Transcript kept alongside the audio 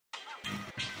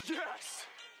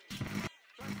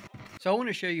So I want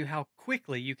to show you how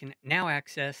quickly you can now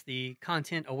access the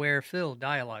Content Aware Fill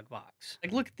dialog box.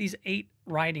 Like, look at these 8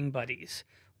 writing buddies.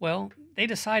 Well, they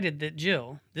decided that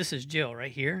Jill, this is Jill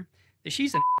right here, that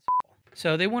she's an asshole.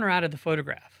 So they want her out of the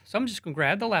photograph. So I'm just going to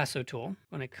grab the lasso tool.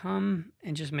 I'm going to come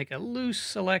and just make a loose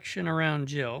selection around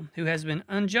Jill, who has been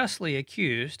unjustly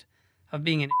accused of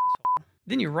being an asshole.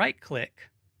 Then you right-click,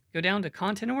 go down to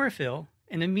Content Aware Fill,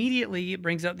 and immediately it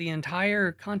brings up the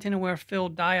entire Content Aware Fill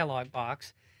dialog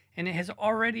box, and it has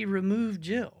already removed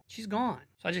Jill. She's gone.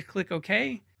 So I just click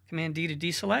OK, Command D to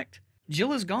deselect.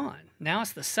 Jill is gone. Now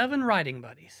it's the 7 writing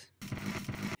buddies.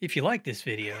 If you like this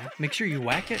video, make sure you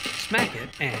whack it, smack it,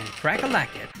 and crack-a-lack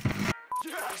it.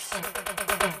 Yes!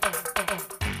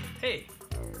 Hey,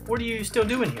 what are you still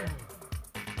doing here?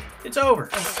 It's over.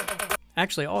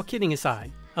 Actually, all kidding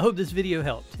aside, I hope this video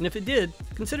helped, and if it did,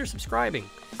 consider subscribing.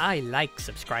 I like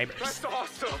subscribers. That's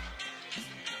awesome!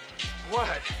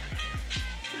 What?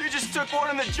 You just took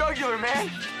one in the jugular, man!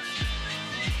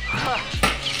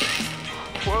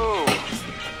 Whoa!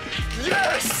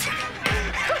 Yes!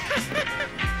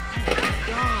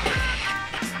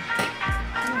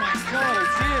 Oh my god, I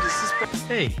did! This is...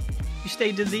 Hey, you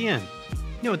stayed to the end.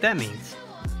 You know what that means?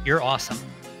 You're awesome.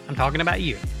 I'm talking about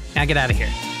you. Now get out of here.